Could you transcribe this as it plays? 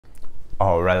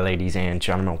Alright, ladies and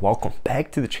gentlemen, welcome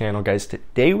back to the channel, guys.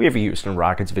 Today we have a Houston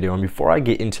Rockets video, and before I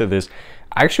get into this,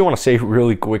 I actually want to say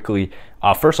really quickly,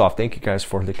 first off, thank you guys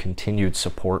for the continued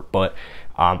support, but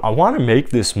I want to make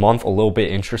this month a little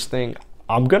bit interesting.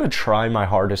 I'm going to try my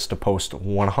hardest to post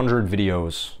 100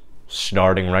 videos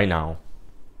starting right now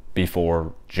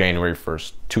before January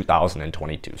 1st,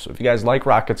 2022. So if you guys like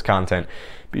Rockets content,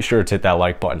 be sure to hit that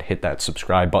like button, hit that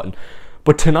subscribe button.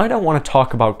 But tonight I want to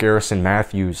talk about Garrison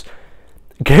Matthews.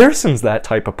 Garrison's that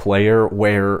type of player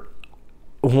where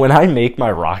when I make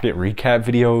my Rocket recap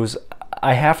videos,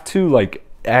 I have to like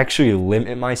actually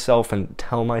limit myself and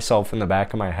tell myself in the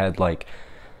back of my head, like,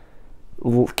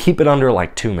 keep it under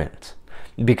like 2 minutes.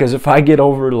 Because if I get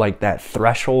over like that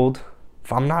threshold,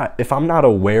 if I'm not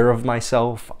aware of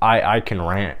myself, I can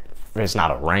rant. It's not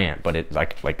a rant, but it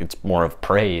like it's more of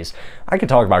praise. I could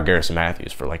talk about Garrison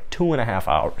Matthews for like 2.5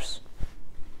 hours.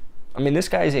 I mean, this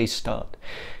guy's a stud.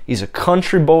 He's a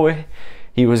country boy.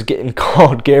 He was getting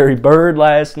called Gary Bird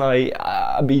last night.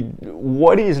 I mean,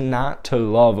 what is not to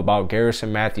love about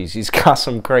Garrison Matthews? He's got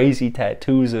some crazy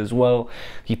tattoos as well.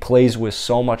 He plays with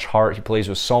so much heart. He plays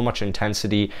with so much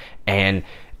intensity. And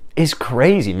it's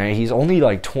crazy, man. He's only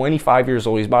like 25 years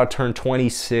old. He's about to turn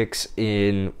 26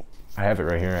 in... I have it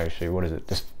right here, actually. What is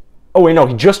it? Oh, wait, no.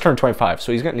 He just turned 25.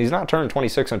 So he's not turning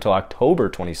 26 until October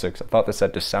 26th. I thought this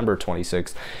said December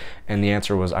 26th. And the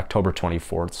answer was October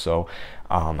 24th. So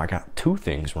I got two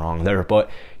things wrong there.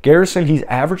 But Garrison, he's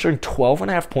averaging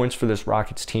 12.5 points for this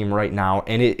Rockets team right now.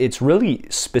 And it's really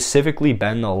specifically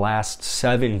been the last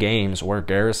 7 games where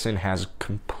Garrison has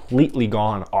completely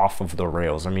gone off of the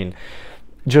rails. I mean,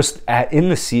 just in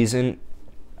the season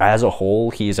as a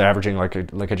whole, he's averaging,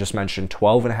 like I just mentioned,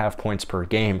 12.5 points per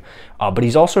game. But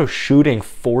he's also shooting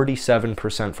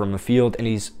 47% from the field, and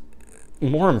he's,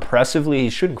 more impressively,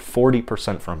 he's shooting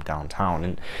 40% from downtown.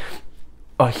 And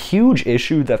a huge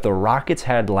issue that the Rockets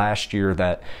had last year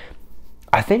that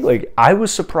I think, like, I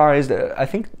was surprised. I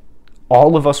think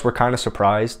all of us were kind of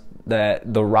surprised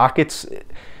that the Rockets...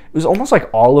 It was almost like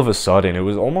all of a sudden, it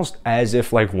was almost as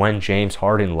if like when James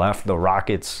Harden left the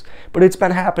Rockets, but it's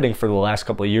been happening for the last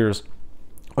couple of years.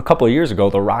 A couple of years ago,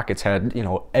 the Rockets had, you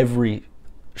know, every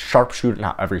sharpshooter,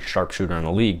 not every sharpshooter in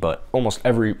the league, but almost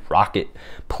every Rocket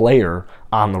player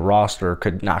on the roster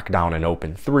could knock down an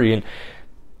open three. And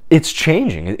it's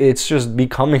changing. It's just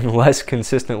becoming less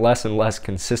consistent, less and less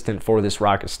consistent for this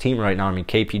Rockets team right now. I mean,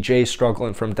 KPJ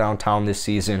struggling from downtown this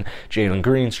season. Jalen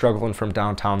Green struggling from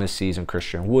downtown this season.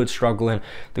 Christian Wood struggling.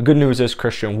 The good news is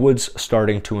Christian Wood's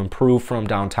starting to improve from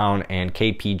downtown, and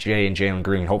KPJ and Jalen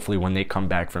Green, hopefully when they come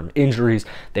back from injuries,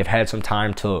 they've had some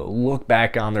time to look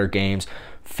back on their games,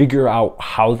 figure out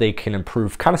how they can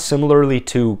improve, kind of similarly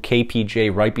to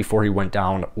KPJ right before he went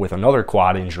down with another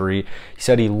quad injury. He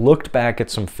said he looked back at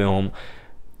some film,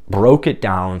 broke it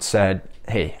down, said,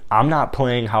 hey, I'm not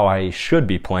playing how I should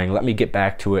be playing. Let me get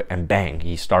back to it, and bang,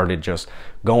 he started just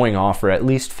going off for at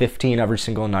least 15 every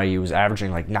single night. He was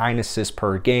averaging like 9 assists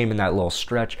per game in that little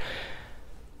stretch.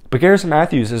 But Garrison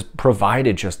Matthews has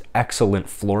provided just excellent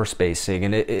floor spacing.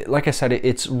 And like I said,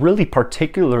 it's really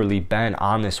particularly been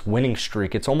on this winning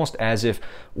streak. It's almost as if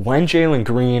when Jalen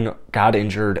Green got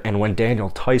injured and when Daniel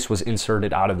Tice was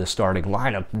inserted out of the starting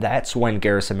lineup, that's when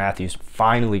Garrison Matthews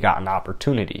finally got an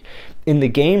opportunity. In the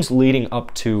games leading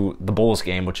up to the Bulls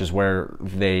game, which is where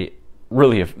they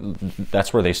really,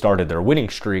 that's where they started their winning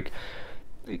streak.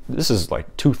 This is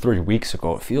like 2-3 weeks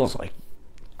ago, it feels like.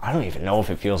 I don't even know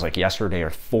if it feels like yesterday or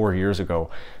 4 years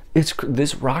ago. It's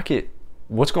this Rocket,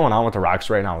 what's going on with the Rockets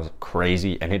right now is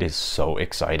crazy, and it is so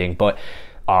exciting. But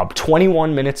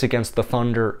 21 minutes against the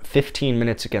Thunder, 15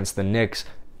 minutes against the Knicks,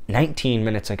 19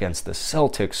 minutes against the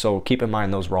Celtics. So keep in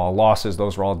mind, those were all losses.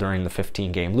 Those were all during the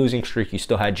 15-game losing streak. You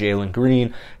still had Jalen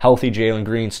Green, healthy Jalen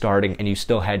Green starting, and you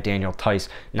still had Daniel Tice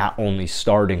not only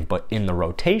starting but in the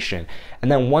rotation.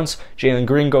 And then once Jalen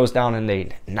Green goes down and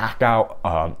they knock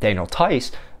out Daniel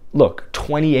Tice, look,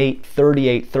 28,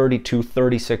 38, 32,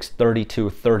 36, 32,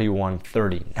 31,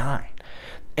 39.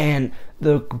 And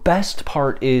the best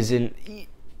part is,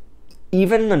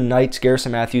 even the nights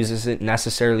Garrison Matthews isn't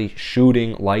necessarily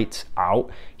shooting lights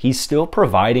out, he's still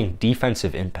providing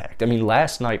defensive impact. I mean,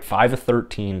 last night, 5 of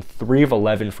 13, 3 of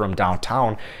 11 from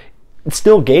downtown, it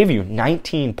still gave you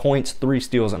 19 points, 3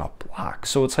 steals, and a block.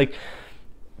 So it's like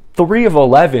 3 of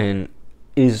 11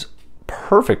 is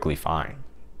perfectly fine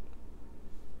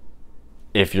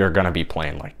if you're going to be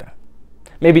playing like that.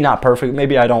 Maybe not perfect.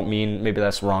 Maybe I don't mean, maybe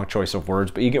that's the wrong choice of words,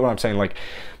 but you get what I'm saying. Like,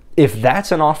 if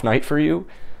that's an off night for you,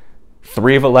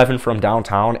 3 of 11 from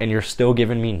downtown, and you're still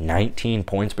giving me 19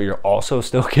 points, but you're also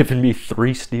still giving me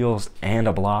 3 steals and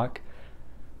a block,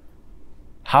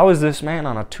 How is this man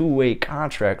on a two-way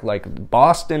contract? Like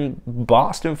Boston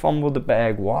fumbled the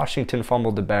bag, Washington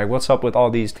fumbled the bag. What's up with all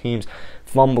these teams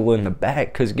fumbling the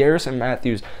bag? Because Garrison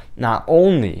Matthews, not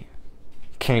only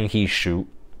can he shoot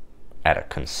at a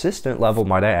consistent level,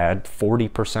 might I add,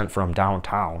 40% from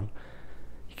downtown,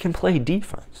 he can play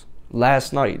defense.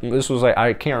 Last night, this was like,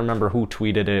 I can't remember who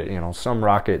tweeted it, you know, some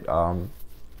Rocket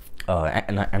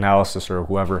analysis or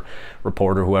whoever,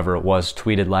 reporter, whoever it was,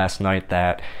 tweeted last night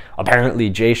that apparently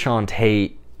Jae'Sean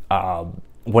Tate,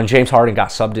 when James Harden got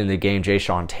subbed in the game,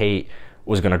 Jae'Sean Tate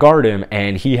was going to guard him,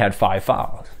 and he had 5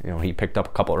 fouls. You know, he picked up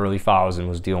a couple early fouls and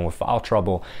was dealing with foul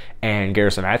trouble, and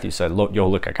Garrison Matthews said, look,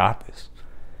 I got this.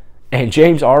 And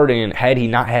James Harden, had he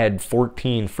not had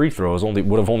 14 free throws, would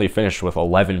have only finished with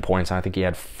 11 points. I think he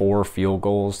had 4 field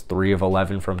goals, 3 of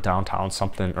 11 from downtown,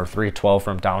 something, or 3 of 12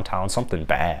 from downtown, something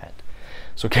bad.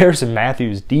 So Garrison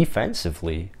Matthews,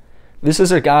 defensively, this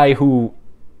is a guy who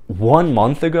 1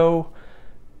 month ago,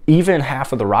 even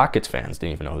half of the Rockets fans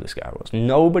didn't even know who this guy was.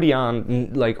 Nobody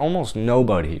almost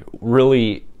nobody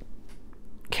really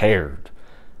cared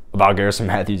about Garrison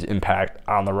Matthews' impact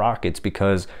on the Rockets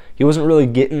because he wasn't really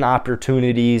getting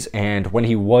opportunities, and when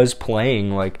he was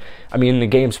playing, in the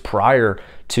games prior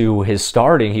to his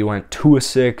starting, he went 2 of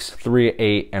 6, 3 of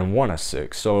 8, and 1 of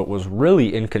 6. So it was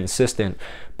really inconsistent.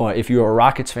 But if you're a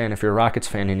Rockets fan,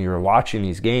 and you're watching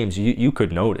these games, you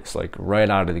could notice, right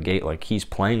out of the gate, he's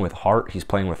playing with heart, he's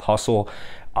playing with hustle.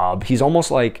 He's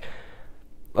almost like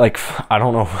I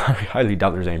don't know, I highly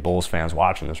doubt there's any Bulls fans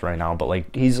watching this right now, but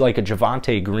he's like a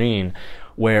Javonte Green,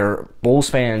 where Bulls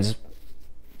fans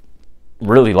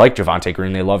really like Javonte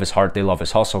Green. They love his heart, they love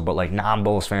his hustle, but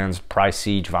non-Bulls fans probably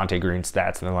see Javonte Green's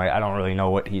stats and they're like, I don't really know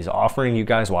what he's offering you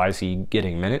guys. Why is he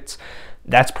getting minutes?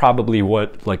 That's probably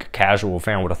what a casual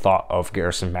fan would have thought of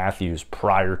Garrison Matthews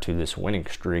prior to this winning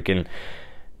streak. And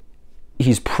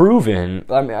he's proven,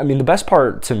 I mean the best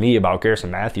part to me about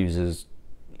Garrison Matthews is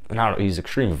he's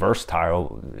extremely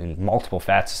versatile in multiple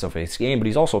facets of his game, but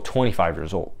he's also 25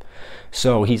 years old.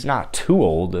 So he's not too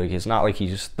old. It's not like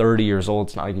he's 30 years old.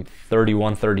 It's not like he's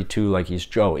 31, 32 like he's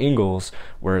Joe Ingles,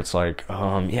 where it's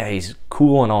yeah, he's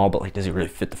cool and all, but does he really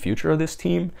fit the future of this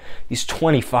team? He's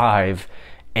 25,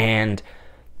 and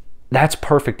that's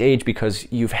perfect age because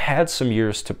you've had some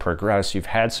years to progress. You've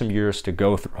had some years to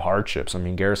go through hardships. I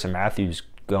mean, Garrison Matthews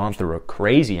gone through a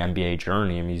crazy NBA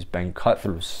journey. I mean, he's been cut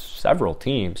through several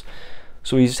teams.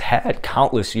 So he's had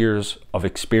countless years of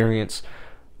experience,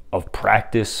 of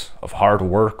practice, of hard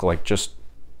work, just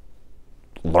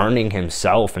learning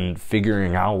himself and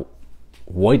figuring out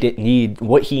what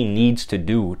he needs to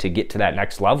do to get to that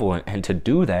next level and to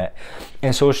do that.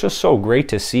 And so it's just so great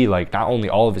to see not only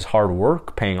all of his hard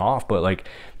work paying off, but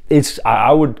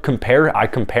I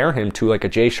compare him to a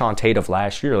Jae'Sean Tate of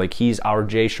last year. He's our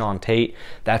Jae'Sean Tate.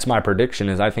 That's my prediction,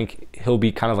 is I think he'll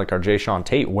be kind of like our Jae'Sean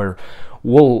Tate, where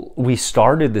we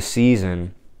started the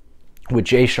season with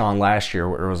Jae'Sean last year,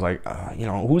 where it was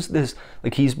who's this?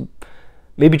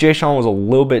 Maybe Jae'Sean was a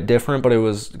little bit different, but it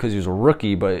was because he was a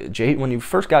rookie. But when you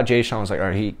first got Jae'Sean, I was all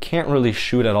right, he can't really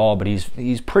shoot at all, but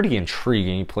he's pretty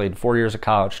intriguing. He played 4 years of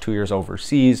college, 2 years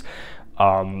overseas.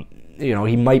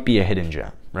 He might be a hidden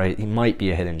gem, right? He might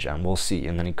be a hidden gem. We'll see.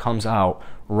 And then he comes out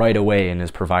right away and is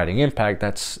providing impact.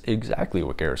 That's exactly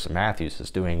what Garrison Matthews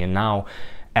is doing. And now,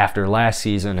 after last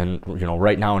season, and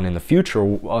right now and in the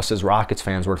future, us as Rockets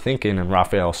fans were thinking, and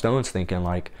Raphael Stone's thinking,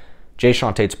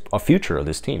 Jae'Sean Tate's a future of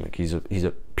this team. He's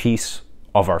a piece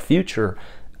of our future.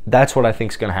 That's what I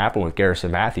think is going to happen with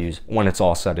Garrison Matthews when it's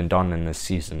all said and done and this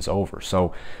season's over.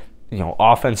 So,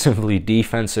 offensively,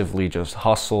 defensively, just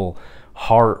hustle,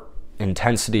 heart,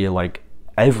 intensity,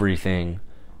 everything.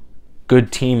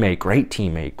 Good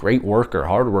teammate, great worker,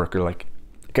 hard worker.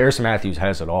 Garrison Matthews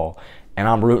has it all. And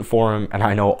I'm rooting for him, and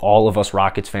I know all of us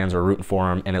Rockets fans are rooting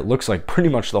for him, and it looks like pretty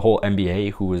much the whole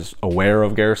NBA who is aware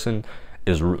of Garrison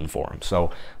is rooting for him. So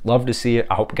love to see it.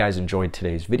 I hope you guys enjoyed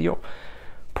today's video.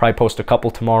 Probably post a couple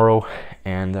tomorrow,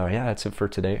 and yeah, that's it for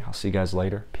today. I'll see you guys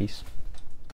later. Peace.